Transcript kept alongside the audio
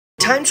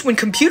times when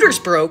computers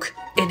broke,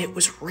 and it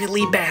was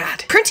really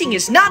bad. Printing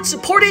is not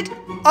supported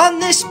on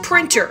this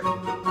printer.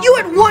 You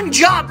had one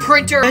job,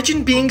 printer!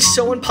 Imagine being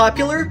so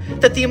unpopular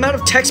that the amount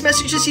of text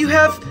messages you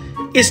have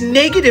is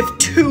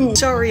 -2.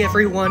 Sorry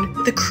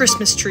everyone, the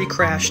Christmas tree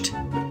crashed.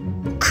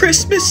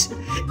 Christmas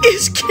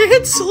is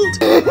canceled.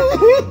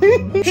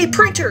 Hey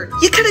printer,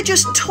 you could have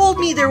just told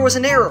me there was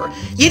an error.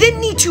 You didn't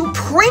need to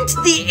print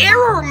the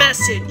error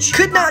message.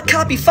 Could not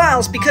copy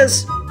files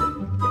because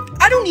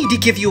I don't need to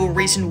give you a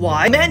reason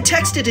why. Man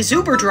texted his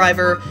Uber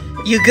driver,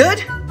 "You good?"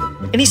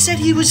 And he said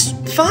he was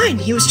fine,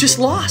 he was just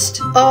lost.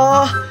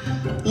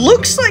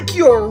 Looks like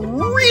you're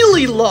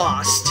really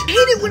lost. I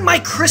hate it when my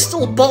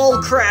crystal ball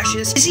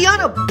crashes. Is he on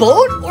a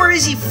boat or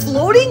is he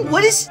floating?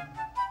 What is...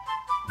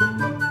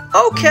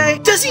 Okay.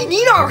 Does he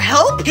need our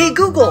help? Hey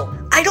Google,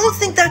 I don't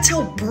think that's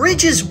how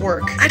bridges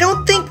work. I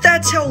don't think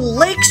that's how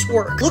lakes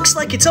work. Looks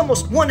like it's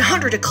almost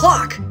 100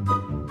 o'clock.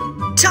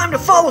 Time to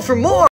follow for more.